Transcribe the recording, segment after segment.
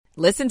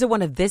Listen to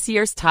one of this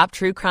year's top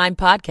true crime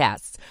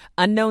podcasts.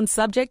 Unknown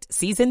Subject,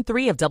 Season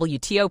 3 of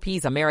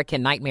WTOP's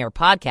American Nightmare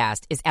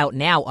podcast is out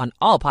now on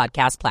all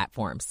podcast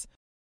platforms.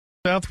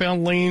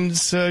 Southbound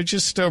lanes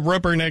just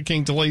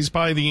rubbernecking delays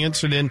by the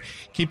incident.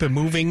 Keep it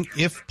moving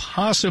if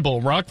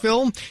possible.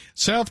 Rockville,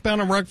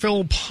 southbound on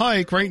Rockville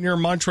Pike, right near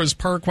Montrose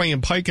Parkway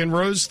and Pike and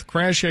Rose. The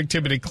crash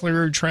activity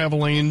cleared. Travel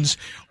lanes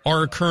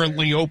are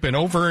currently open.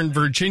 Over in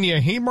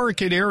Virginia,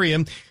 Haymarket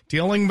area,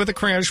 dealing with a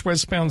crash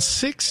westbound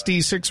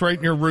 66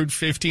 right near Route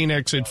 15,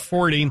 exit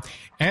 40.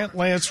 At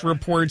last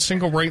report,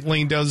 single right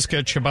lane does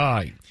get you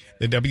by.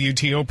 The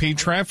WTOP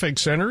Traffic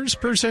Center is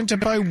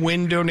presented by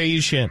Window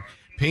Nation.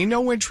 Pay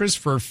no interest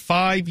for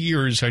 5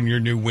 years on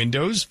your new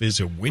windows.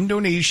 Visit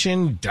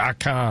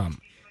windownation.com.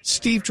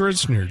 Steve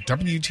Drisner,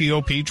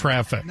 WTOP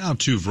Traffic. Now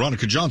to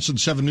Veronica Johnson,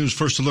 7 News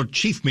First Alert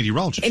Chief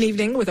Meteorologist. An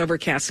evening with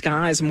overcast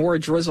skies, more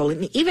drizzle,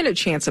 and even a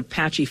chance of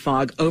patchy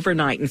fog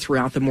overnight and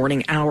throughout the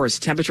morning hours.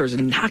 Temperatures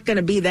are not going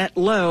to be that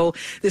low.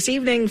 This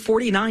evening,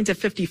 49 to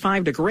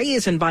 55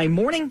 degrees, and by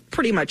morning,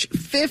 pretty much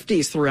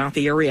 50s throughout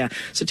the area.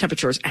 So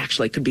temperatures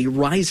actually could be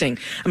rising.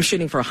 I'm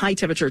shooting for a high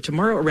temperature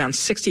tomorrow around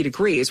 60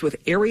 degrees with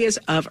areas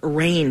of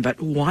rain,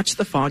 but watch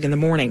the fog in the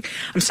morning.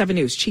 I'm 7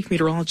 News Chief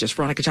Meteorologist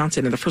Veronica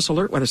Johnson in the First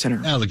Alert Weather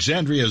Center.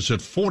 Alexandria is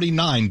at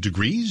 49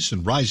 degrees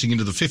and rising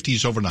into the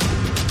 50s overnight.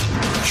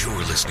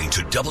 You're listening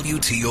to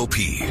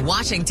WTOP,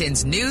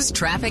 Washington's news,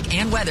 traffic,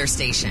 and weather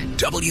station.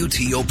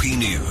 WTOP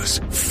News.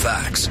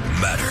 Facts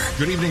matter.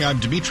 Good evening. I'm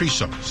Dimitri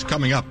Sotis.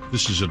 Coming up,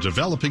 this is a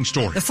developing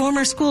story. The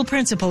former school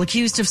principal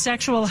accused of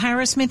sexual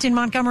harassment in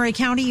Montgomery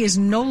County is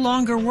no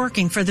longer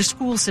working for the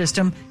school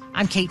system.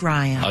 I'm Kate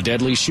Ryan. A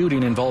deadly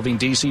shooting involving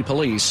D.C.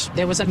 police.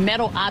 There was a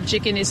metal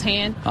object in his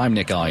hand. I'm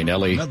Nick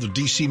Iannelli. Another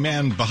D.C.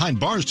 man behind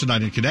bars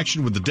tonight in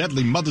connection with the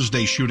deadly Mother's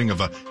Day shooting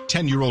of a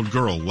 10-year-old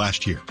girl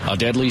last year. A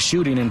deadly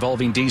shooting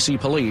involving D.C.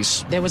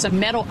 police. There was a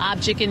metal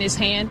object in his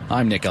hand.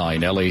 I'm Nick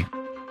Iannelli.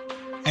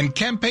 And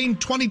campaign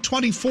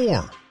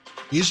 2024.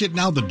 Is it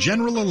now the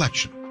general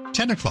election?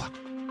 10 o'clock.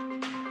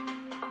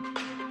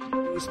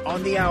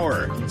 On the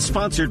hour,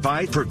 sponsored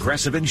by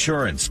Progressive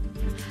Insurance.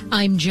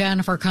 I'm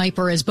Jennifer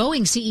Kuiper. As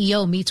Boeing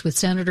CEO meets with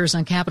senators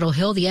on Capitol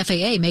Hill, the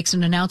FAA makes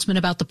an announcement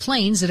about the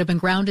planes that have been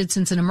grounded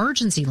since an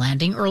emergency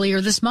landing earlier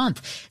this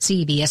month.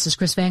 CBS's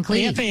Chris Van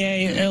Cleve.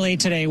 The FAA early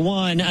today,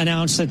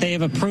 announced that they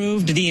have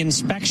approved the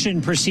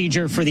inspection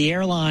procedure for the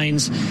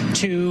airlines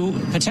to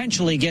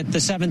potentially get the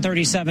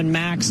 737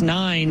 MAX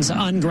 9s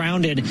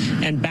ungrounded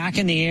and back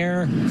in the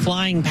air,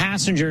 flying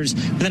passengers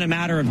within a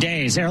matter of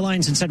days.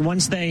 Airlines had said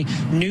once they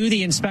knew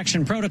the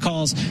inspection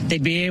protocols,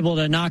 they'd be able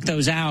to knock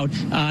those out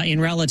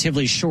in relatively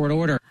short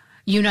order.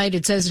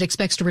 United says it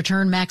expects to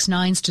return MAX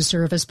 9s to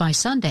service by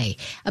Sunday.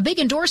 A big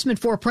endorsement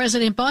for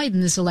President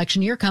Biden this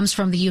election year comes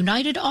from the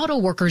United Auto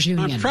Workers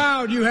Union. I'm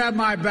proud you have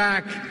my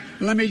back.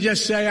 Let me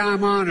just say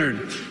I'm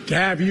honored to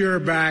have your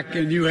back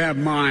and you have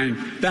mine.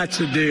 That's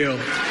a deal.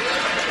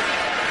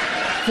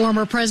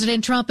 Former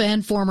President Trump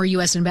and former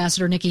U.S.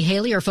 Ambassador Nikki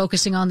Haley are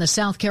focusing on the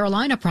South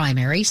Carolina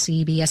primary.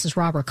 CBS's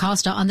Robert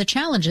Costa on the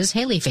challenges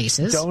Haley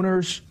faces.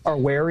 Donors are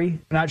wary.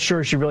 Not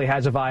sure she really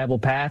has a viable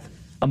path.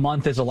 A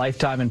month is a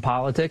lifetime in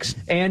politics.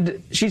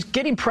 And she's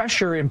getting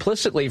pressure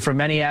implicitly from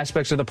many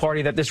aspects of the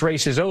party that this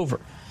race is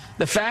over.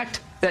 The fact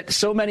that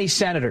so many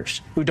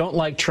senators who don't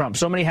like Trump,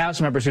 so many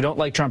House members who don't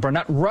like Trump are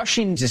not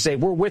rushing to say,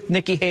 we're with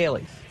Nikki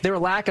Haley. Their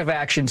lack of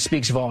action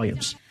speaks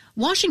volumes.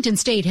 Washington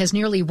State has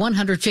nearly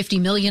 $150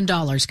 million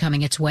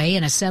coming its way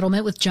in a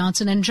settlement with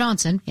Johnson &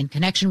 Johnson in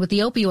connection with the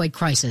opioid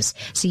crisis.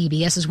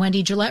 CBS's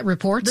Wendy Gillette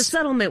reports. The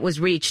settlement was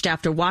reached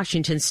after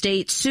Washington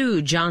State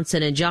sued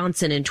Johnson &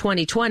 Johnson in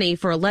 2020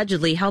 for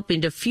allegedly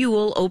helping to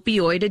fuel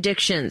opioid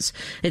addictions.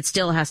 It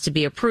still has to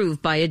be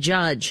approved by a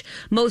judge.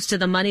 Most of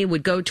the money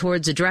would go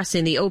towards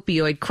addressing the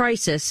opioid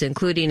crisis,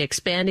 including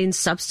expanding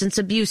substance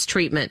abuse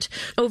treatment.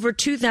 Over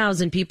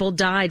 2,000 people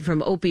died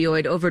from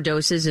opioid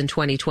overdoses in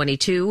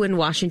 2022 in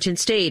Washington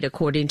State,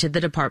 according to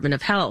the Department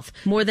of Health,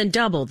 more than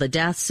double the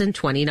deaths in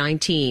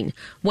 2019.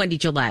 Wendy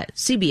Gillette,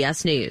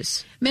 CBS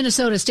News.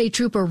 Minnesota State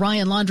Trooper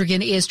Ryan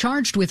Londrigan is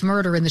charged with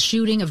murder in the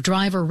shooting of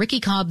driver Ricky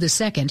Cobb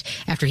II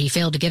after he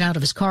failed to get out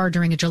of his car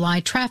during a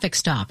July traffic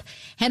stop.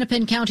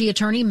 Hennepin County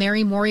Attorney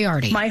Mary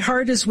Moriarty. My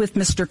heart is with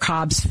Mr.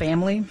 Cobb's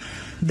family.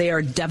 They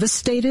are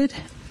devastated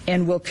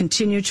and will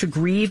continue to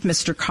grieve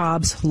Mr.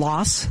 Cobb's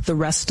loss the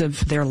rest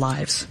of their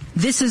lives.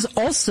 This is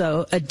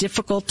also a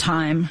difficult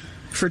time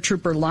for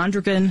Trooper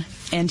Londrigan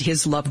and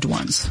his loved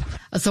ones.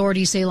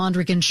 Authorities say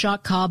Londrigan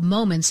shot Cobb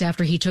moments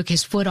after he took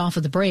his foot off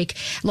of the brake.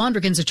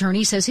 Londrigan's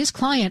attorney says his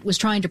client was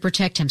trying to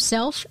protect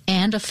himself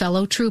and a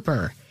fellow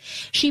trooper.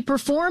 She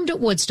performed at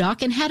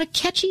Woodstock and had a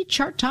catchy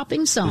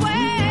chart-topping song. Well,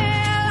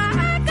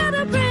 I got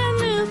a brand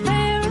new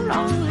pair of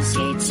roller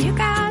skates. You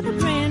got a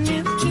brand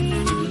new key.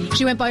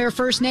 She went by her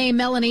first name,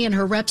 Melanie, and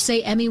her reps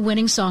say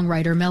Emmy-winning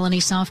songwriter Melanie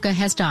Sofka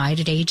has died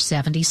at age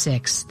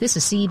 76. This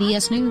is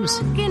CBS News.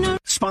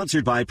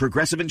 Sponsored by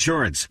Progressive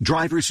Insurance.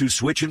 Drivers who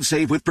switch and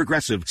save with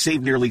Progressive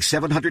save nearly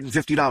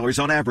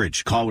 $750 on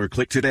average. Call or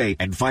click today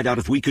and find out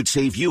if we could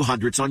save you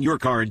hundreds on your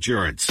car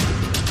insurance.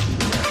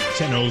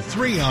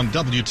 10:03 on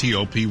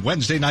WTOP,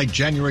 Wednesday night,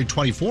 January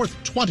 24th,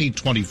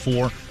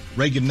 2024.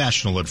 Reagan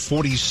National at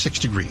 46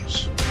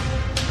 degrees.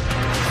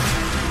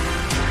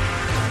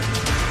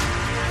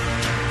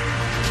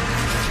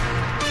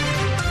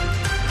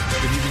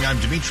 Good evening, I'm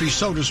Dimitri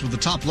Sotis with the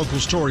top local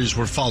stories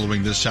we're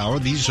following this hour.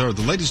 These are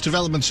the latest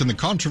developments in the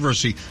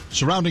controversy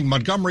surrounding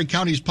Montgomery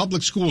County's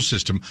public school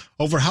system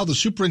over how the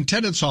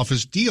superintendent's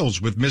office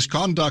deals with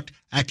misconduct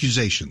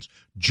accusations.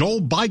 Joel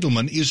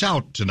Beidelman is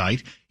out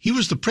tonight. He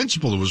was the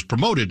principal who was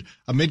promoted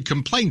amid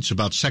complaints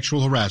about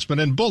sexual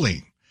harassment and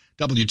bullying.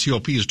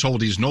 WTOP is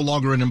told he's no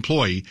longer an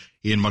employee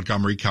in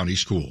Montgomery County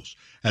Schools.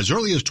 As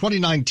early as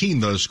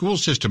 2019, the school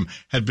system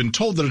had been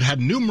told that it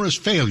had numerous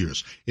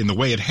failures in the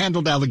way it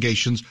handled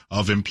allegations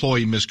of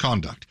employee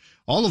misconduct.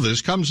 All of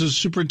this comes as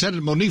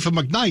Superintendent Monifa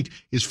McKnight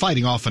is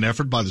fighting off an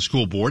effort by the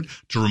school board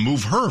to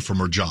remove her from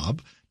her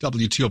job.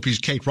 WTOP's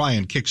Kate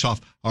Ryan kicks off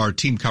our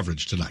team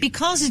coverage tonight.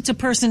 Because it's a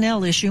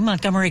personnel issue,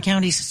 Montgomery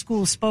County's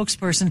school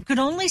spokesperson could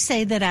only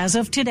say that as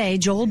of today,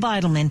 Joel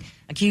Beidelman,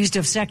 accused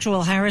of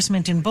sexual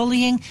harassment and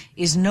bullying,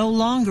 is no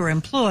longer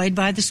employed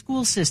by the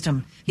school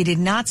system. He did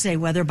not say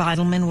whether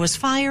Beidelman was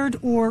fired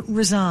or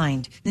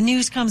resigned. The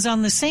news comes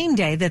on the same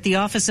day that the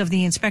Office of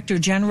the Inspector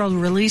General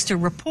released a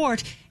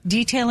report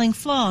detailing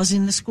flaws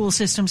in the school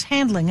system's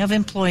handling of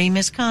employee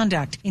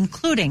misconduct,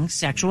 including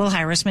sexual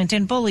harassment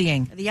and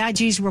bullying. The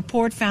IG's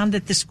report found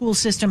that the school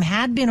system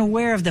had been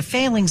aware of the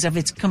failings of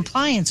its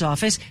compliance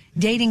office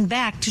dating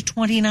back to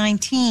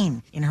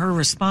 2019. In her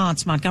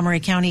response, Montgomery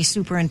County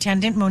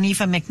Superintendent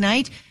Monifa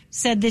McKnight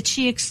said that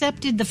she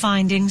accepted the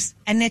findings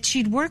and that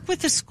she'd work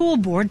with the school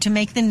board to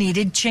make the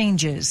needed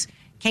changes.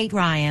 Kate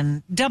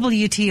Ryan,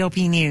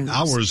 WTOP News.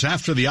 Hours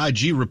after the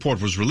IG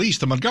report was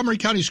released, the Montgomery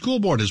County School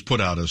Board has put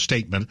out a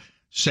statement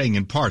saying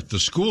in part the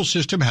school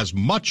system has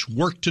much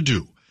work to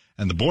do,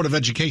 and the Board of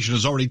Education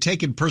has already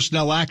taken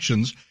personnel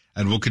actions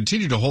and will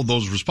continue to hold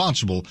those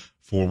responsible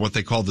for what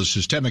they call the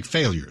systemic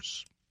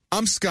failures.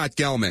 I'm Scott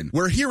Gelman.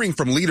 We're hearing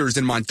from leaders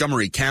in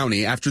Montgomery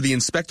County after the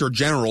Inspector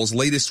General's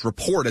latest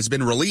report has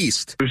been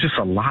released. There's just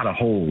a lot of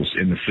holes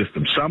in the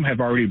system. Some have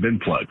already been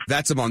plugged.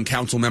 That's among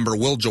Councilmember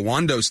Will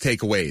Jawando's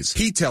takeaways.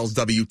 He tells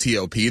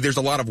WTOP there's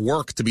a lot of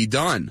work to be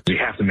done. We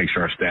have to make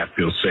sure our staff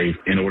feels safe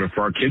in order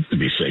for our kids to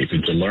be safe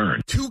and to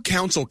learn. 2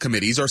 council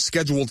committees are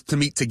scheduled to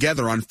meet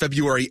together on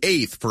February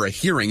 8th for a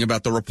hearing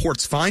about the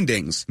report's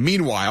findings.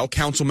 Meanwhile,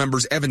 Council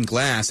members Evan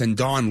Glass and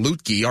Don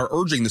Lutke are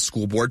urging the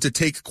school board to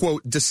take,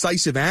 quote,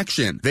 decisive action.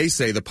 They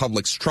say the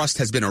public's trust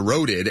has been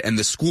eroded and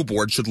the school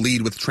board should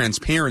lead with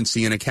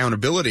transparency and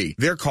accountability.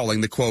 They're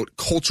calling the, quote,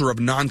 culture of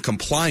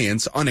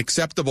noncompliance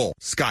unacceptable.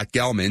 Scott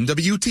Gelman,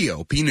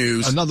 WTOP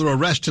News. Another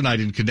arrest tonight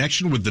in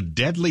connection with the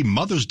deadly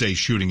Mother's Day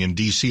shooting in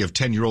D.C. of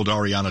 10-year-old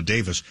Ariana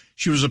Davis.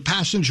 She was a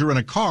passenger in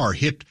a car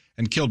hit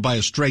and killed by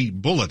a stray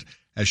bullet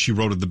as she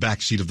rode in the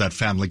backseat of that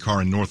family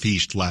car in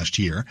Northeast last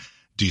year.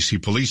 D.C.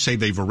 police say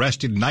they've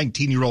arrested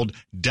 19-year-old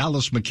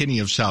Dallas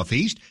McKinney of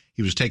Southeast.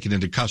 He was taken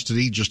into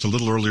custody just a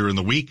little earlier in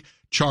the week,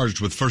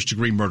 charged with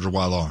first-degree murder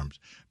while armed.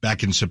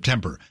 Back in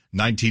September,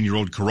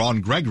 19-year-old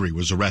Karan Gregory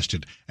was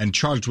arrested and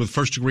charged with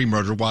first-degree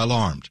murder while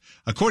armed.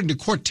 According to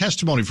court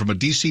testimony from a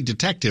D.C.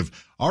 detective,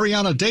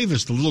 Ariana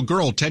Davis, the little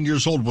girl, 10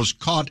 years old, was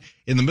caught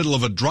in the middle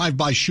of a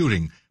drive-by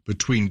shooting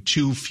between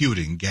 2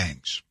 feuding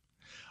gangs.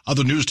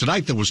 Other news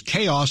tonight, there was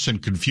chaos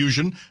and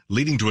confusion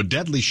leading to a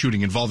deadly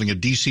shooting involving a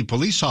D.C.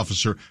 police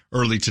officer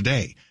early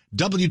today.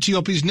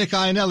 WTOP's Nick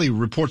Iannelli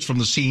reports from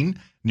the scene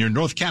near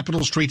North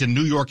Capitol Street and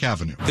New York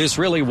Avenue. This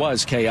really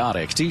was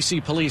chaotic.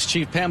 D.C. Police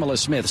Chief Pamela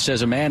Smith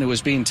says a man who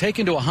was being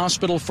taken to a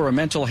hospital for a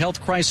mental health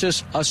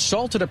crisis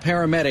assaulted a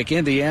paramedic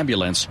in the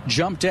ambulance,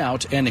 jumped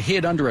out, and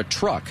hid under a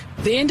truck.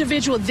 The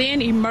individual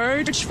then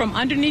emerged from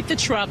underneath the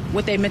truck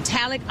with a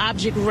metallic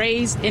object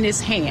raised in his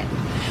hand.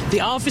 The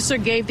officer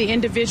gave the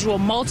individual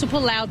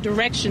multiple loud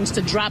directions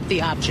to drop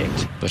the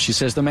object. But she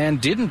says the man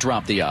didn't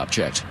drop the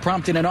object,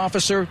 prompting an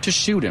officer to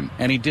shoot him,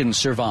 and he didn't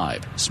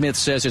survive. Smith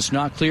says it's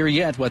not clear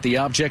yet what the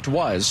object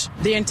was.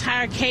 The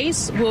entire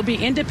case will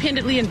be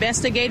independently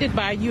investigated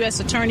by a U.S.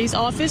 Attorney's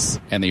Office.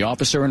 And the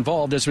officer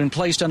involved has been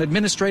placed on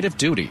administrative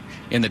duty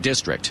in the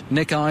district.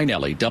 Nick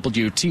Iannelli,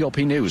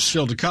 WTOP News.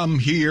 Still to come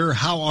here,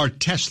 how are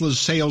Tesla's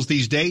sales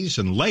these days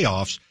and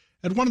layoffs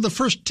at one of the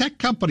first tech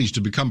companies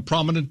to become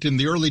prominent in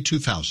the early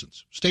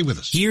 2000s. Stay with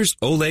us. Here's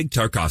Oleg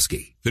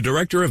Tarkovsky, the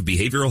Director of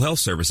Behavioral Health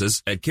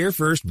Services at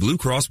CareFirst Blue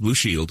Cross Blue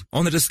Shield,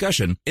 on the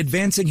discussion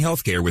Advancing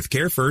Healthcare with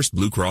CareFirst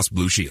Blue Cross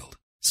Blue Shield.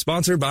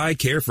 Sponsored by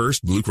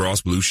CareFirst Blue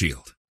Cross Blue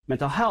Shield.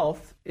 Mental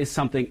health is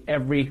something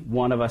every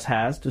one of us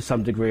has to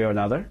some degree or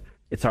another.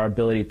 It's our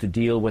ability to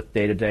deal with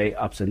day-to-day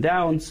ups and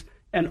downs,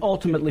 and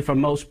ultimately, for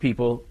most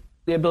people,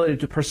 the ability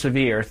to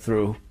persevere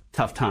through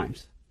tough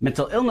times.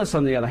 Mental illness,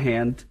 on the other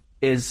hand,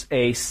 is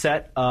a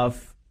set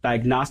of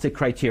diagnostic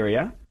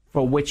criteria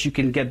for which you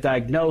can get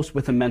diagnosed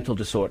with a mental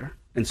disorder.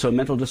 And so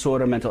mental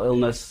disorder, mental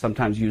illness,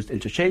 sometimes used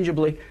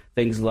interchangeably,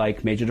 things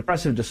like major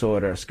depressive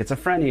disorder,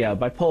 schizophrenia,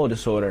 bipolar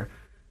disorder,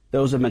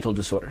 those are mental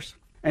disorders.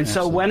 And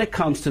Absolutely. So when it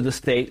comes to the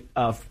state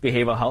of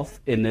behavioral health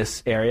in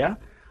this area,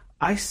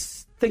 I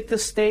think the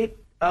state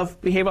of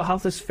behavioral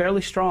health is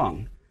fairly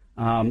strong.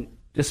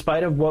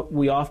 Despite of what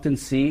we often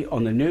see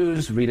on the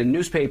news, read in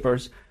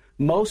newspapers,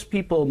 most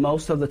people,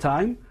 most of the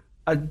time,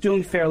 are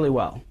doing fairly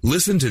well.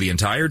 Listen to the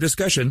entire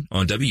discussion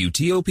on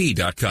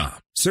WTOP.com.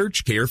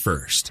 Search Care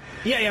First.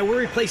 Yeah,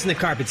 we're replacing the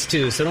carpets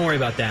too, so don't worry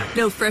about that.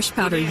 No fresh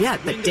powder yet,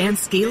 but Dan's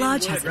Ski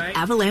Lodge has an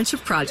avalanche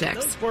of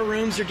projects. Those 4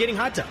 rooms are getting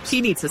hot tubs.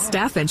 He needs a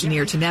staff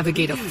engineer to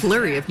navigate a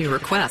flurry of new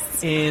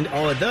requests. And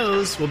all of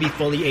those will be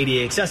fully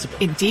ADA accessible.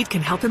 Indeed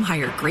can help him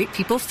hire great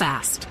people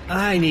fast.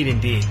 I need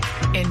Indeed.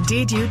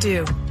 Indeed you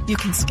do. You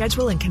can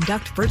schedule and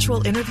conduct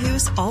virtual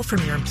interviews all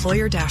from your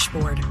employer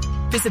dashboard.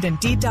 Visit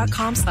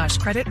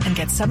Indeed.com/credit and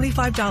get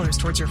 $75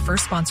 towards your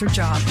first sponsored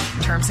job.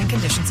 Terms and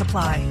conditions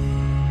apply.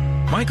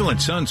 Michael &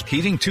 Son's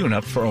heating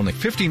tune-up for only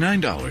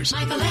 $59.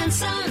 Michael &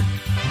 Son.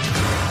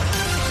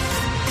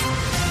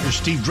 Here's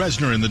Steve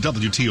Dresner in the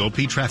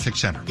WTOP Traffic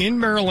Center. In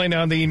Maryland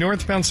on the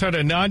northbound side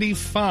of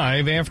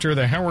 95 after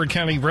the Howard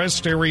County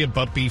rest area,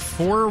 but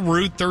before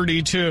Route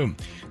 32.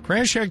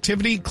 Crash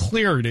activity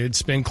cleared.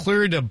 It's been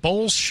cleared to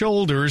both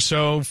shoulders,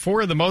 so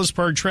for the most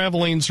part,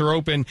 travel lanes are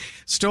open.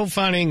 Still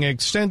finding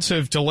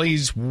extensive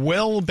delays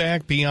well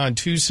back beyond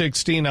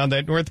 216 on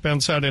that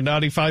northbound side of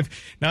 95.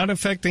 Not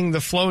affecting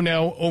the flow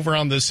now over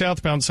on the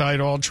southbound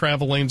side. All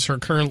travel lanes are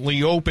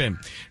currently open.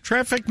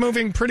 Traffic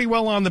moving pretty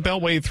well on the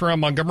Beltway throughout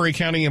Montgomery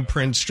County and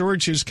Prince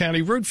George's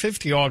County. Route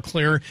 50 all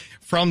clear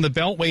from the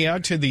Beltway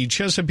out to the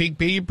Chesapeake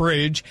Bay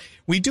Bridge.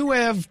 We do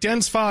have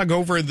dense fog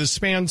over the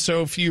span,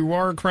 so if you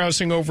are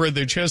crossing over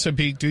the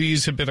Chesapeake, do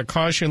use a bit of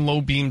caution.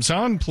 Low beams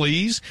on,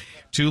 please.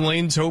 2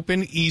 lanes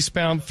open,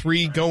 eastbound,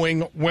 3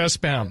 going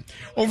westbound.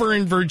 Over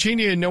in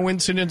Virginia, no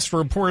incidents to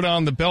report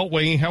on the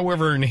Beltway.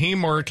 However, in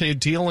Haymarket,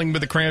 dealing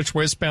with a crash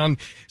westbound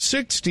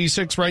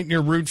 66 right near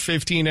Route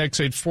 15,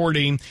 exit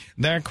 40.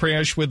 That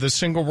crash with a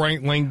single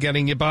right lane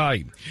getting you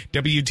by.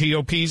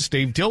 WTOP's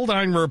Dave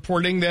Dildine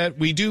reporting that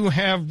we do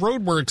have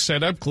roadwork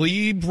set up.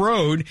 Glebe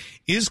Road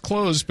is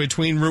closed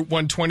between Route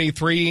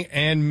 123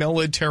 and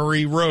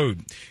Military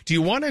Road. Do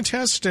you want to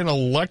test an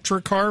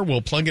electric car?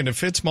 We'll plug into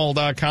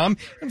fitzmall.com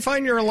and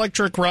find your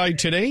electric ride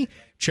today.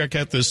 Check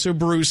out the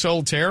Subaru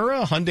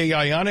Solterra, Hyundai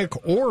Ioniq,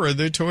 or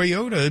the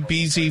Toyota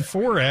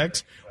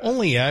BZ4X,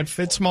 only at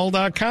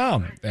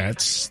fitzmall.com.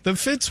 That's the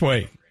Fitz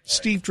way.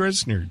 Steve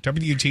Dresner,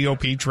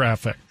 WTOP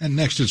Traffic. And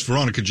next is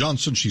Veronica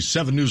Johnson. She's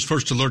 7 News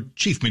First Alert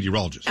Chief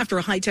Meteorologist. After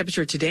a high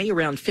temperature today,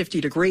 around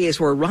 50 degrees,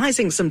 we're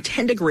rising some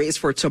 10 degrees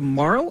for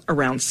tomorrow,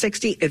 around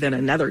 60, and then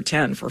another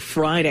 10 for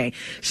Friday.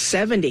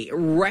 70,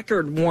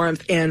 record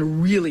warmth,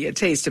 and really a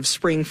taste of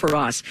spring for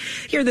us.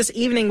 Here this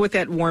evening with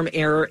that warm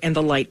air and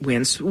the light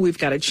winds, we've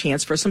got a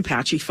chance for some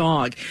patchy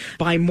fog.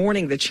 By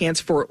morning, the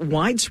chance for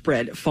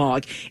widespread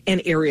fog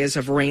and areas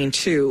of rain,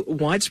 too.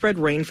 Widespread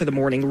rain for the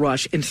morning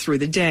rush and through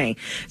the day.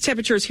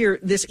 Temperatures here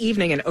this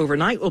evening and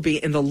overnight will be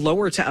in the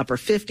lower to upper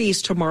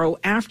 50s. Tomorrow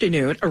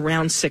afternoon,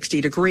 around 60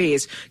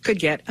 degrees. Could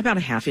get about a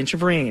half inch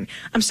of rain.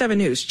 I'm 7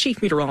 News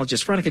Chief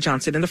Meteorologist Veronica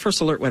Johnson in the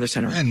First Alert Weather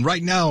Center. And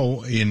right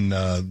now in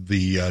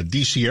the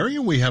D.C. area,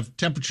 we have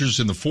temperatures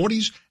in the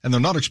 40s, and they're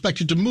not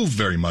expected to move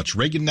very much.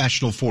 Reagan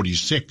National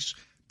 46,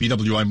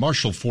 BWI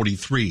Marshall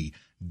 43,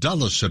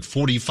 Dulles at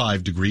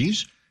 45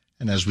 degrees.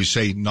 And as we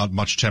say, not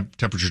much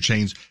temperature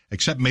change,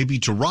 except maybe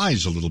to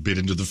rise a little bit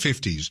into the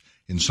 50s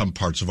in some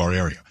parts of our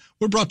area.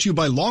 We're brought to you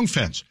by Long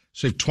Fence.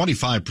 Save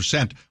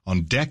 25%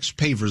 on decks,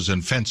 pavers,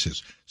 and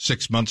fences.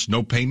 6 months,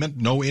 no payment,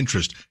 no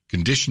interest.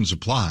 Conditions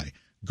apply.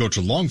 Go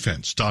to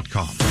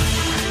longfence.com.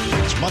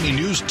 It's Money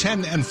News,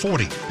 10 and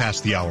 40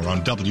 past the hour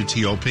on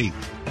WTOP.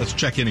 Let's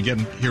check in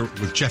again here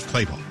with Jeff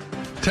Clabaugh.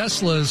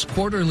 Tesla's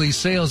quarterly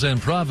sales and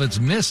profits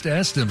missed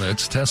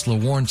estimates. Tesla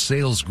warned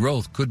sales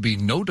growth could be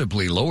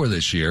notably lower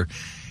this year.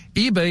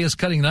 eBay is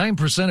cutting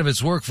 9% of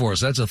its workforce.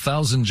 That's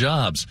 1,000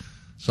 jobs.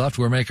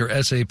 Software maker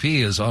SAP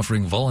is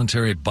offering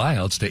voluntary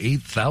buyouts to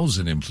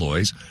 8,000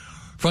 employees.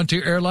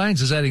 Frontier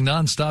Airlines is adding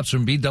nonstops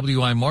from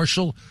BWI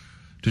Marshall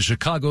to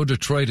Chicago,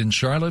 Detroit, and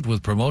Charlotte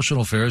with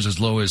promotional fares as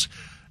low as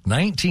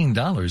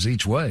 $19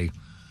 each way.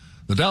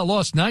 The Dow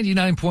lost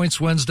 99 points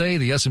Wednesday.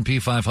 The S&P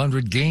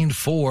 500 gained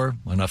 4,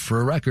 enough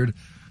for a record.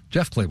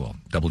 Jeff Clabaugh,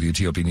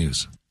 WTOP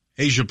News.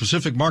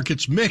 Asia-Pacific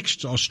markets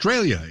mixed.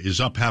 Australia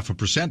is up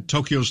 0.5%.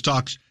 Tokyo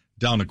stocks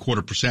down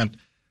 0.25%.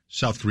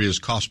 South Korea's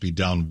Kospi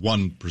down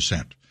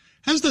 1%.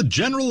 Has the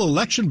general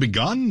election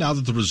begun now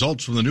that the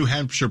results from the New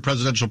Hampshire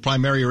presidential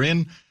primary are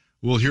in?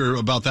 We'll hear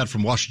about that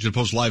from Washington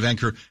Post live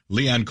anchor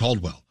Leanne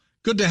Caldwell.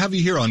 Good to have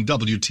you here on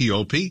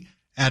WTOP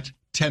at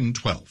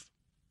 10:12.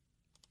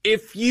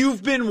 If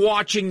you've been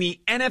watching the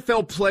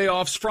NFL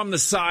playoffs from the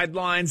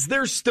sidelines,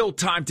 there's still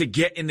time to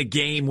get in the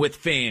game with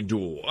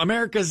FanDuel,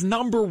 America's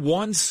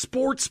 #1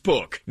 sports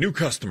book. New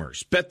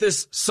customers, bet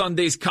this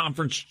Sunday's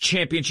conference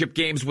championship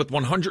games with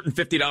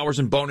 $150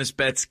 in bonus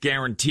bets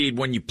guaranteed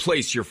when you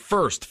place your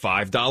first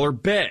 $5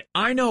 bet.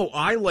 I know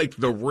I like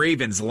the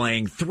Ravens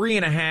laying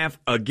 3.5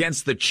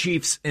 against the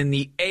Chiefs in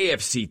the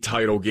AFC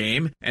title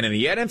game. And in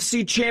the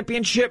NFC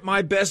championship,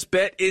 my best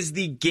bet is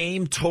the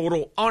game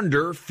total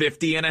under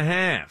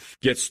 50.5. half.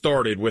 Get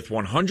started with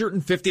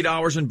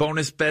 $150 in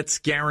bonus bets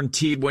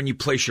guaranteed when you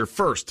place your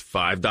first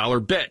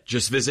 $5 bet.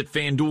 Just visit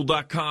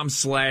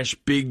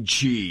FanDuel.com/Big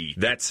Chi.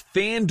 That's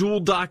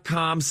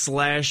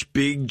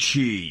FanDuel.com/Big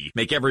Chi.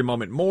 Make every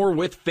moment more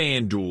with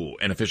FanDuel,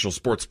 an official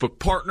sportsbook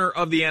partner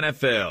of the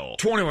NFL.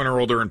 21 or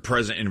older and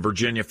present in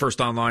Virginia.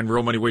 First online,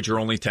 real money wager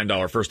only,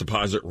 $10 first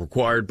deposit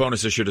required.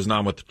 Bonus issued as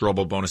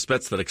non-withdrawable bonus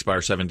bets that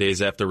expire 7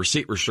 days after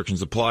receipt.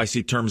 Restrictions apply.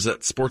 See terms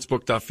at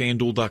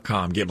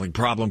sportsbook.fanduel.com. Gambling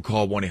problem?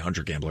 Call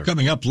 1-800-GAMBLER.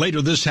 Coming up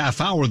later this half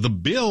hour, the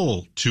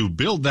bill to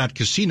build that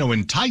casino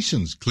in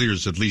Tysons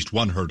clears at least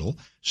one hurdle.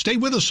 Stay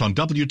with us on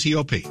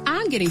WTOP.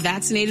 I'm getting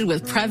vaccinated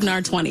with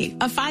Prevnar 20,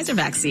 a Pfizer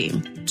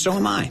vaccine. So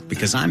am I,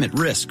 because I'm at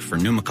risk for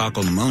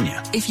pneumococcal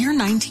pneumonia. If you're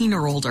 19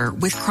 or older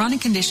with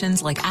chronic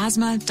conditions like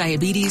asthma,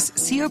 diabetes,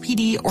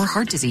 COPD, or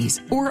heart disease,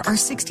 or are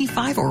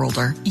 65 or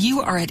older, you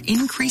are at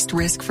increased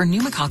risk for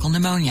pneumococcal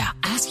pneumonia.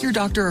 Ask your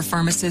doctor or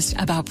pharmacist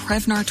about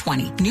Prevnar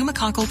 20,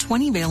 pneumococcal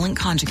 20-valent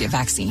conjugate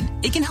vaccine.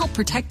 It can help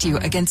protect you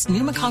against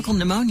pneumococcal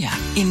pneumonia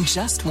in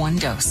just one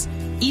dose.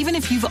 Even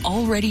if you've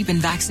already been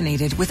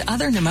vaccinated with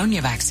other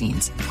pneumonia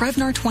vaccines,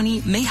 Prevnar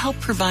 20 may help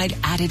provide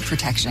added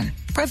protection.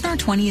 Prevnar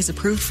 20 is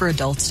approved for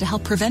adults to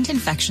help prevent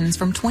infections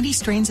from 20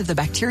 strains of the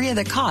bacteria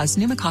that cause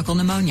pneumococcal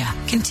pneumonia.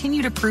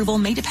 Continued approval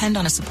may depend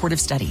on a supportive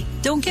study.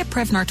 Don't get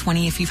Prevnar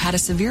 20 if you've had a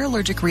severe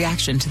allergic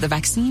reaction to the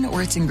vaccine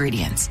or its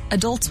ingredients.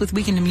 Adults with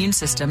weakened immune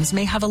systems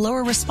may have a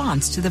lower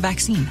response to the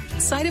vaccine.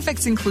 Side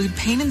effects include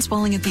pain and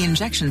swelling at the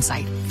injection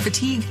site,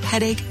 fatigue,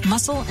 headache,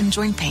 muscle, and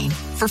joint pain.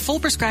 For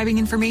full prescribing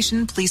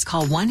information, please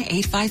call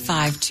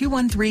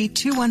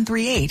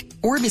 1-855-213-2138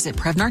 or visit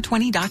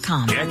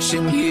Prevnar20.com.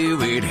 Jackson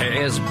Hewitt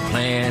has a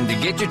plan to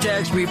get your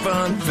tax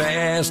refund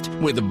fast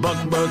with a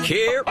buck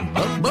here,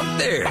 buck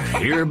there.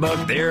 Here a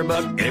buck, there a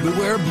buck,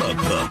 everywhere a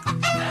buck.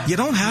 You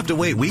don't have to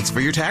wait weeks for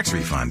your tax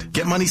refund.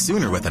 Get money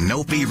sooner with a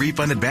no-fee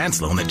refund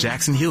advance loan at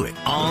Jackson Hewitt.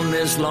 On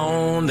this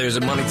loan, there's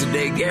a money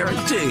today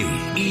guarantee.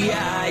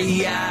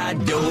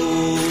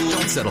 E-I-E-I-DO.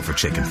 Don't settle for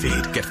chicken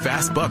feed. Get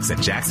fast bucks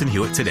at Jackson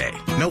Hewitt today.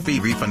 No-fee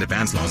refund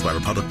advance loans by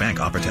Republic Bank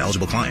offered to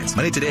eligible clients.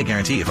 Money today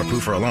guarantee if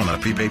approved for a loan on a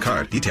prepaid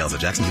card. Details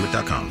at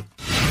jacksonhewitt.com.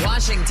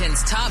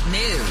 Washington's top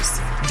news.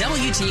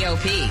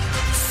 WTOP.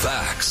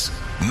 Facts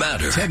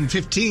matter.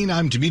 10:15.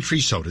 I'm Dimitri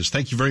Sotis.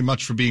 Thank you very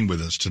much for being with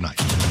us tonight.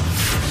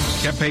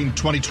 Campaign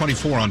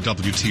 2024 on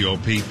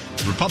WTOP.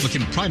 The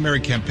Republican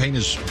primary campaign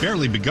has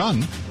barely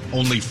begun.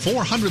 Only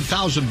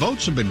 400,000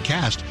 votes have been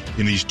cast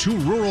in these two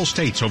rural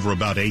states over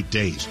about 8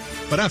 days.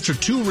 But after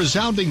two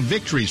resounding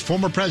victories,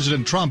 former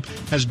President Trump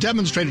has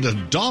demonstrated a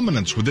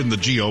dominance within the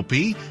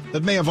GOP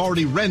that may have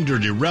already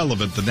rendered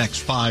irrelevant the next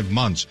 5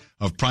 months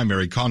of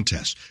primary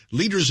contests.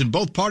 Leaders in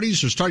both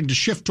parties are starting to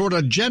shift toward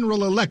a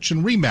general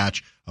election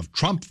rematch of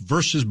Trump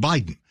versus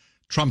Biden.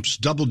 Trump's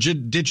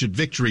double-digit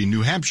victory in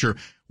New Hampshire,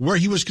 where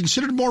he was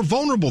considered more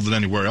vulnerable than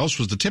anywhere else,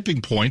 was the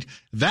tipping point,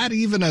 that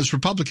even as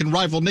Republican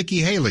rival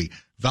Nikki Haley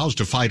vows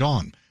to fight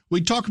on.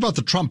 We talk about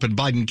the Trump and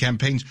Biden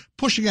campaigns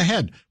pushing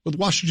ahead with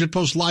Washington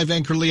Post live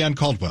anchor Leanne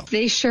Caldwell.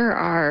 They sure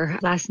are.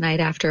 Last night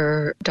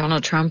after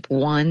Donald Trump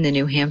won the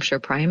New Hampshire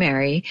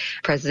primary,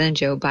 President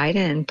Joe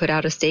Biden put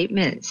out a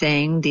statement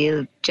saying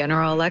the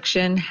general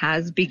election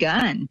has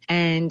begun.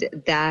 And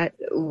that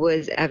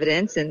was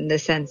evidence in the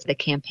sense the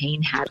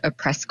campaign had a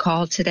press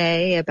call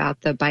today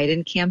about the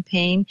Biden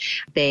campaign.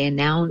 They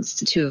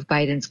announced two of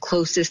Biden's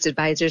closest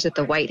advisors at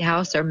the White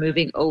House are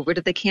moving over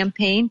to the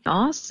campaign.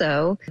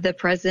 Also, the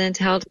president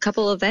held a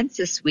couple events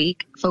this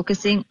week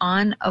focusing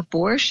on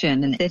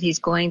abortion and that he's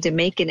going to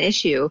make an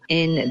issue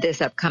in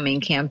this upcoming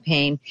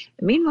campaign.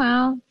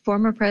 Meanwhile,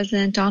 former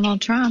President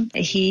Donald Trump,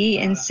 he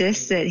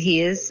insists that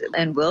he is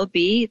and will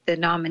be the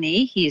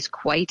nominee. He's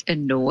quite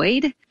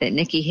annoyed that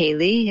Nikki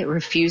Haley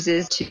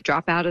refuses to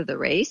drop out of the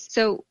race.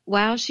 So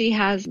while she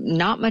has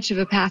not much of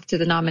a path to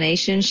the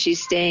nomination,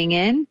 she's staying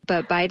in.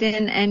 But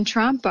Biden and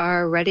Trump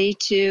are ready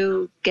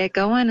to get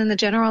going in the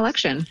general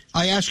election.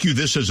 I ask you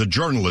this as a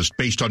journalist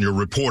based on your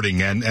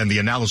reporting and the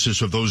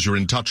analysis of those you're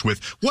in touch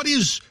with. What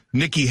is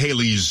Nikki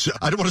Haley's,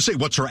 I don't want to say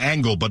what's her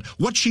angle, but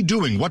what's she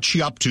doing? What's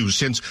she up to,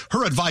 since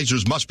her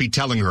advisors must be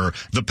telling her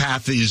the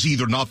path is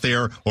either not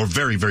there or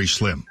very, very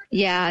slim?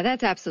 Yeah,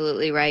 that's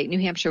absolutely right. New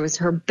Hampshire was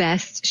her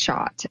best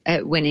shot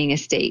at winning a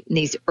state in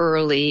these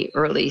early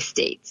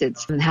states. It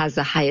has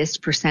the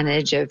highest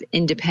percentage of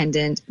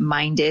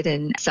independent-minded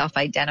and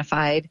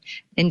self-identified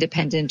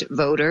independent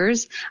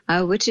voters,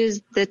 which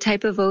is the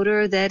type of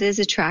voter that is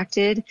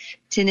attracted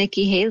to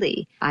Nikki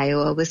Haley.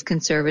 Iowa was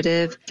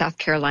conservative. South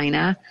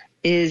Carolina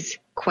is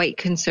quite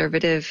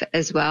conservative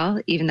as well,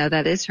 even though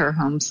that is her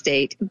home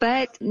state.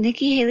 But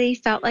Nikki Haley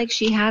felt like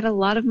she had a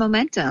lot of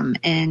momentum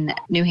in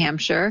New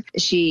Hampshire.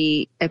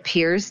 She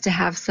appears to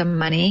have some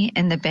money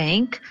in the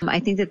bank.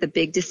 I think that the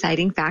big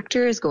deciding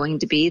factor is going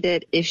to be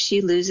that if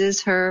she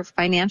loses her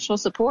financial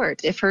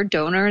support, if her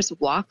donors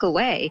walk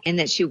away, and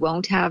that she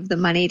won't have the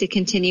money to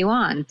continue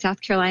on.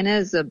 South Carolina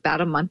is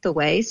about a month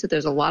away, so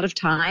there's a lot of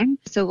time.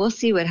 So we'll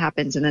see what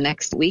happens in the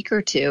next week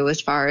or two as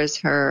far as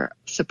her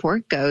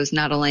support goes,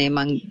 not only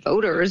among voters,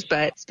 voters,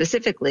 but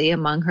specifically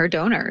among her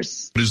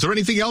donors. Is there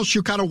anything else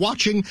you're kind of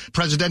watching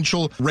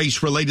presidential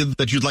race related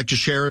that you'd like to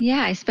share?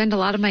 Yeah, I spend a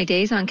lot of my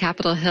days on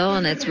Capitol Hill,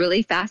 and it's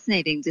really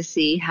fascinating to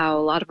see how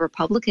a lot of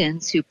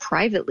Republicans who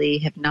privately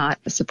have not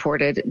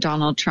supported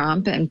Donald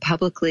Trump and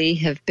publicly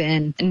have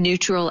been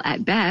neutral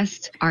at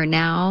best are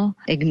now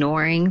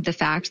ignoring the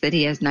fact that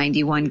he has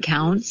 91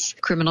 counts,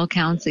 criminal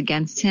counts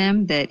against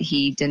him, that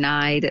he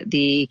denied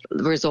the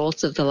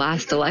results of the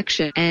last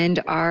election,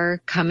 and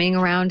are coming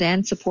around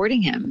and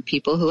supporting him.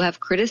 People who have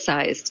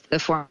criticized the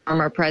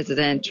former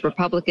president,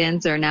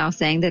 Republicans, are now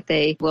saying that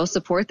they will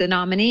support the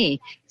nominee.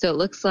 So it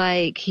looks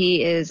like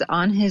he is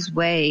on his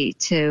way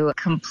to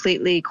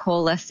completely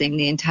coalescing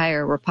the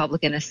entire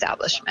Republican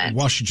establishment.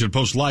 Washington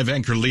Post live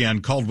anchor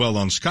Leanne Caldwell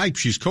on Skype.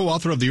 She's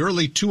co-author of the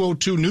Early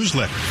 202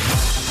 newsletter.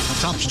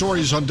 Top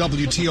stories on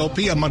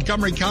WTOP. A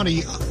Montgomery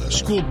County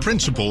school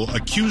principal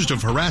accused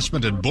of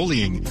harassment and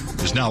bullying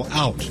is now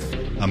out.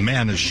 A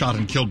man is shot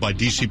and killed by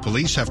D.C.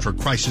 police after a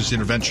crisis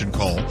intervention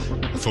call.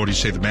 Authorities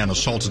say the man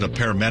assaulted a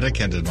paramedic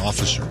and an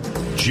officer.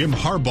 Jim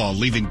Harbaugh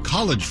leaving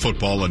college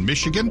football in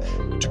Michigan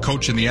to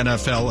coach in the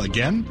NFL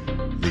again.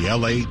 The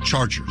L.A.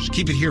 Chargers.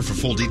 Keep it here for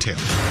full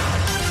details.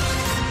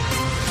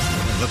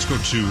 Let's go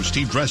to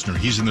Steve Dresner.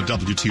 He's in the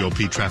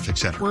WTOP Traffic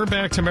Center. We're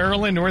back to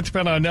Maryland,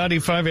 northbound on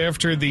 95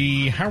 after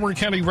the Howard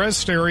County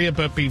Rest area,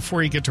 but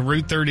before you get to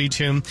Route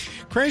 32,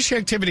 crash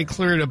activity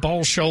cleared at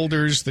Ball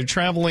Shoulders. The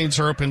travel lanes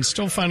are open,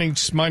 still finding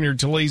just minor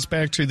delays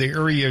back to the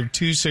area of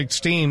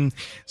 216.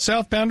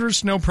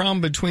 Southbounders, no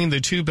problem between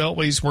the two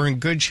beltways. We're in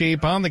good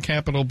shape on the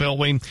Capitol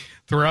Beltway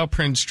throughout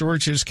Prince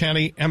George's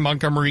County and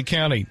Montgomery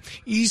County.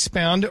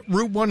 Eastbound,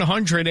 Route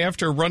 100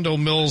 after Rundle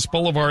Mills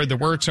Boulevard, the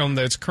work zone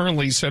that's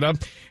currently set up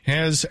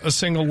has a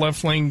single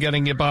left lane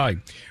getting you by.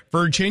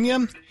 Virginia,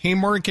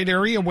 Haymarket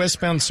area,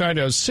 westbound side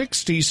of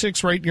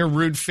 66 right near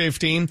Route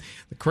 15.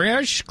 The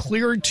crash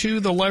cleared to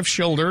the left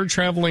shoulder.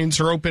 Travel lanes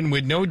are open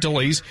with no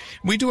delays.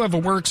 We do have a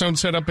work zone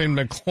set up in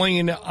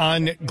McLean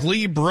on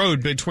Glebe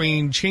Road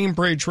between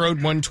Chainbridge Road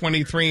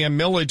 123 and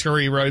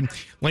Military Road.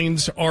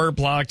 Lanes are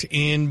blocked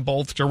in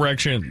both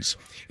directions.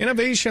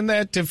 Innovation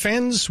that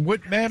defends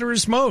what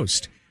matters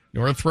most.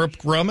 Northrop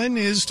Grumman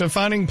is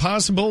defining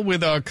possible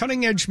with a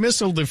cutting-edge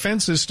missile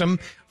defense system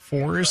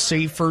for a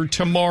safer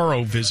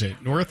tomorrow. Visit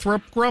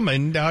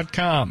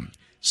northropgrumman.com.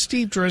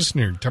 Steve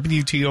Dresner,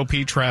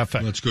 WTOP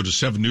Traffic. Let's go to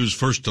 7 News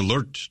First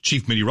Alert.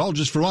 Chief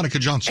Meteorologist Veronica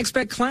Johnson.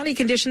 Expect cloudy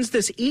conditions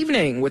this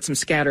evening with some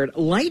scattered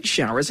light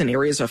showers in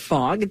areas of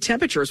fog.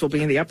 Temperatures will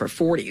be in the upper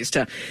 40s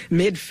to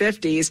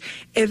mid-50s.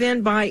 And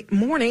then by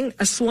morning,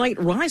 a slight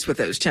rise with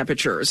those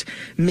temperatures.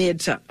 Mid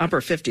to upper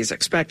 50s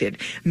expected.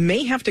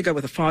 May have to go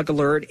with a fog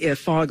alert if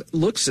fog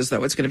looks as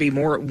though it's going to be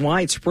more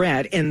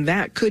widespread, and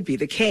that could be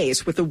the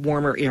case with the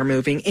warmer air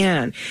moving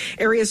in.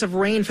 Areas of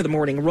rain for the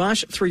morning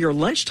rush through your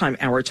lunchtime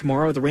hour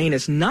tomorrow. The rain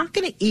is not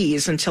going to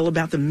ease until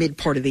about the mid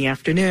part of the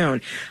afternoon.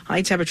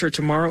 High temperature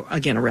tomorrow,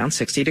 again, around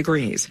 60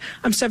 degrees.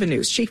 I'm 7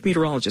 News Chief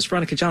Meteorologist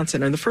Veronica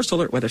Johnson in the First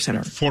Alert Weather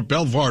Center. Fort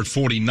Belvoir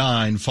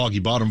 49, Foggy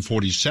Bottom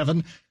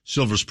 47,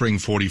 Silver Spring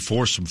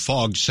 44, some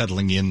fog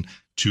settling in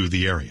to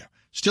the area.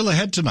 Still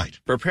ahead tonight.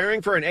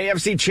 Preparing for an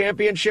AFC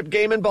Championship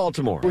game in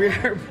Baltimore.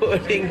 We're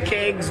putting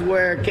kegs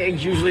where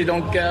kegs usually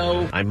don't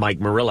go. I'm Mike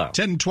Murillo.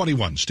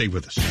 10:21. Stay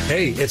with us.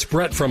 Hey, it's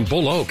Brett from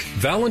Bull Oak.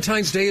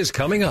 Valentine's Day is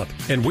coming up,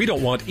 and we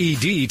don't want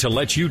ED to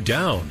let you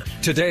down.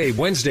 Today,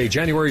 Wednesday,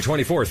 January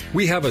 24th,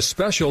 we have a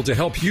special to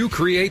help you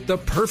create the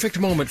perfect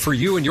moment for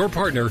you and your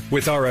partner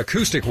with our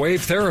acoustic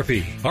wave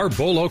therapy. Our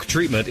Bull Oak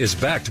treatment is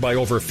backed by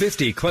over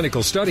 50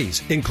 clinical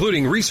studies,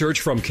 including research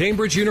from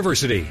Cambridge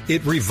University.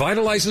 It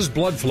revitalizes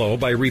blood flow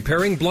by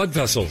repairing blood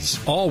vessels,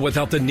 all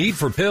without the need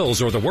for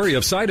pills or the worry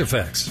of side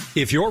effects.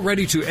 If you're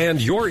ready to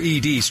end your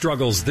ED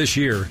struggles this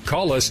year,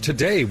 call us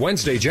today,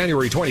 Wednesday,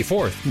 January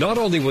 24th. Not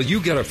only will you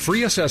get a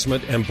free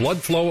assessment and blood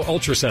flow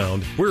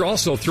ultrasound, we're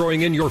also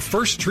throwing in your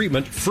first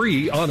treatment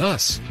free on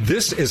us.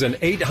 This is an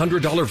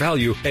 $800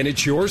 value, and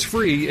it's yours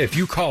free if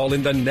you call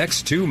in the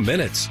next 2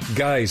 minutes.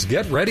 Guys,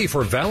 get ready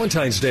for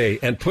Valentine's Day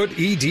and put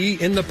ED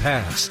in the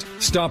past.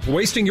 Stop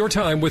wasting your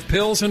time with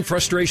pills and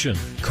frustration.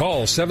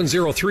 Call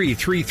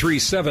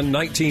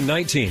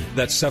 703-337-1919.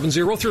 That's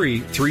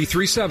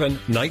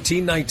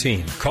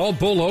 703-337-1919. Call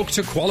Bull Oak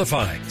to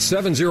qualify.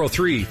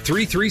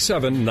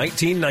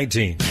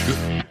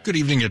 703-337-1919. Good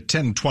evening at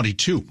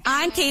 10:22.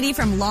 I'm Katie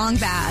from Long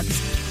Baths.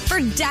 For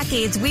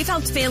decades, we've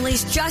helped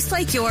families just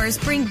like yours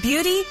bring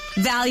beauty,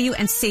 value,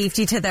 and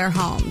safety to their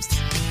homes.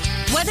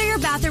 Whether your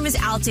bathroom is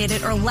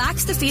outdated or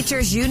lacks the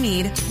features you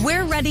need,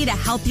 we're ready to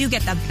help you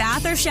get the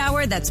bath or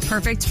shower that's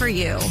perfect for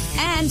you.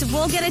 And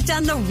we'll get it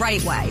done the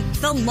right way,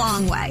 the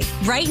long way.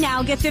 Right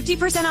now, get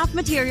 50% off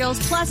materials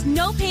plus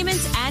no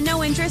payments and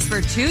no interest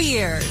for 2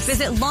 years.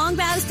 Visit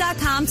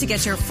longbaths.com to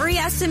get your free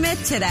estimate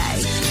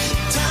today.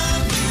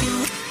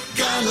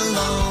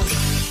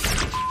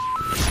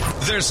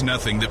 There's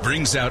nothing that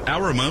brings out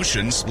our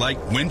emotions like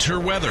winter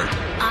weather.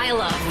 I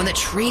love when the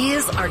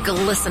trees are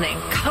glistening,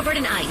 covered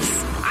in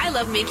ice. I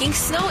love making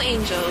snow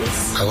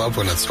angels. I love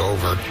when it's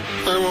over.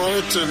 I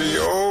want it to be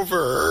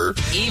over.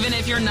 Even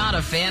if you're not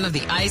a fan of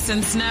the ice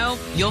and snow,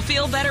 you'll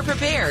feel better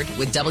prepared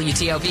with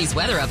WTOP's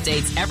weather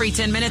updates every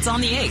 10 minutes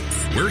on the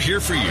 8th. We're here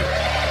for you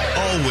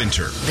all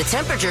winter. The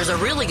temperatures are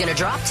really going to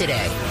drop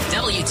today.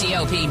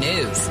 WTOP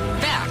News.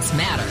 Facts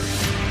matter.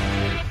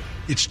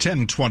 It's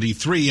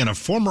 10:23, and a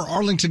former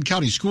Arlington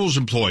County Schools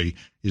employee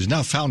is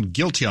now found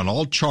guilty on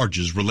all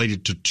charges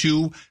related to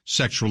 2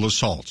 sexual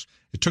assaults.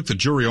 It took the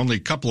jury only a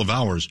couple of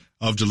hours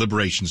of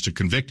deliberations to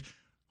convict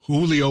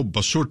Julio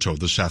Basurto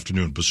this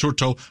afternoon.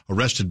 Basurto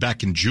arrested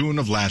back in June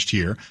of last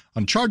year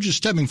on charges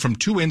stemming from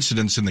 2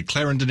 incidents in the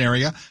Clarendon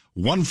area,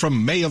 one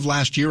from May of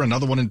last year,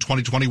 another one in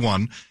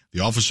 2021. The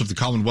Office of the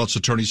Commonwealth's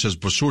Attorney says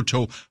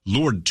Basurto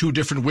lured 2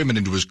 different women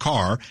into his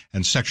car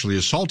and sexually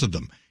assaulted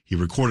them. He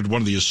recorded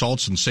one of the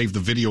assaults and saved the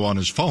video on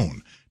his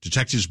phone.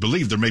 Detectives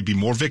believe there may be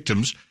more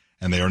victims,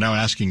 and they are now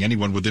asking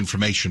anyone with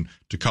information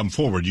to come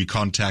forward. You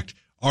contact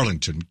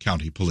Arlington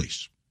County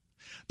Police.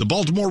 The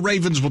Baltimore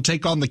Ravens will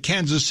take on the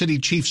Kansas City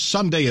Chiefs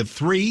Sunday at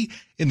 3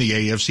 in the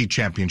AFC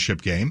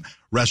Championship game.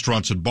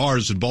 Restaurants and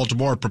bars in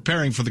Baltimore are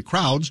preparing for the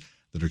crowds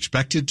that are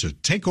expected to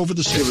take over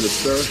the city.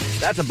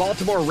 That's a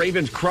Baltimore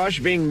Ravens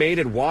crush being made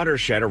at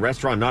Watershed, a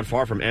restaurant not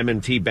far from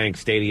M&T Bank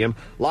Stadium.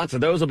 Lots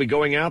of those will be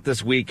going out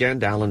this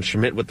weekend. Alan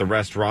Schmidt with the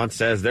restaurant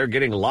says they're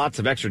getting lots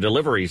of extra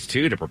deliveries,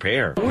 too, to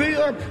prepare. We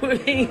are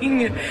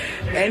putting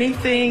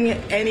anything,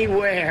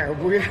 anywhere.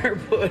 We're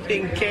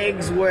putting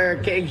kegs where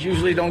kegs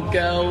usually don't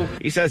go.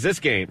 He says this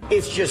game,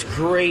 it's just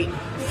great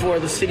for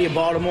the city of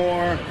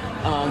Baltimore,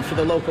 for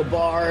the local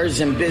bars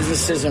and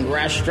businesses and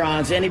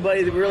restaurants,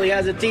 anybody that really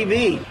has a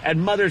TV.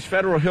 At Mother's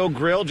Federal Hill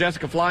Grill,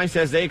 Jessica Fly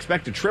says they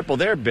expect to triple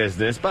their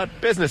business, but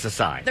business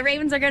aside. The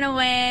Ravens are going to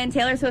win.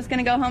 Taylor Swift's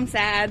going to go home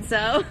sad,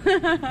 so.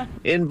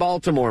 In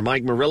Baltimore,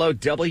 Mike Murillo,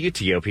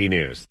 WTOP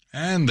News.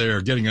 And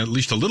they're getting at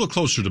least a little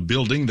closer to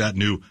building that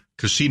new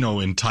casino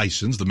in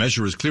Tysons. The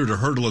measure is cleared a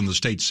hurdle in the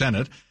state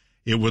Senate.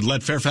 It would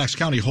let Fairfax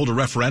County hold a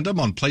referendum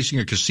on placing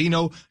a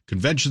casino,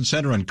 convention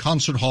center, and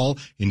concert hall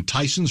in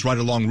Tysons right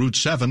along Route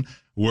 7,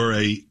 where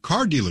a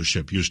car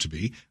dealership used to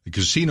be. The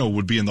casino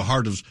would be in the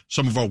heart of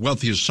some of our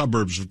wealthiest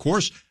suburbs, of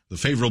course. The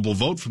favorable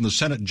vote from the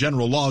Senate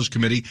General Laws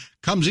Committee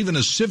comes even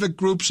as civic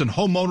groups and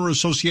homeowner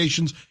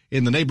associations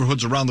in the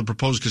neighborhoods around the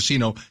proposed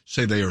casino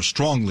say they are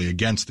strongly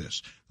against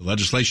this. The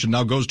legislation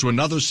now goes to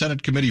another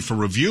Senate committee for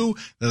review.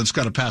 Then it's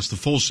got to pass the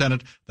full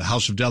Senate, the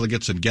House of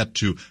Delegates, and get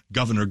to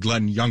Governor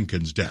Glenn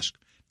Youngkin's desk.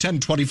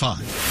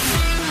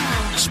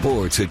 10:25.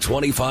 Sports at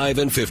 25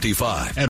 and 55.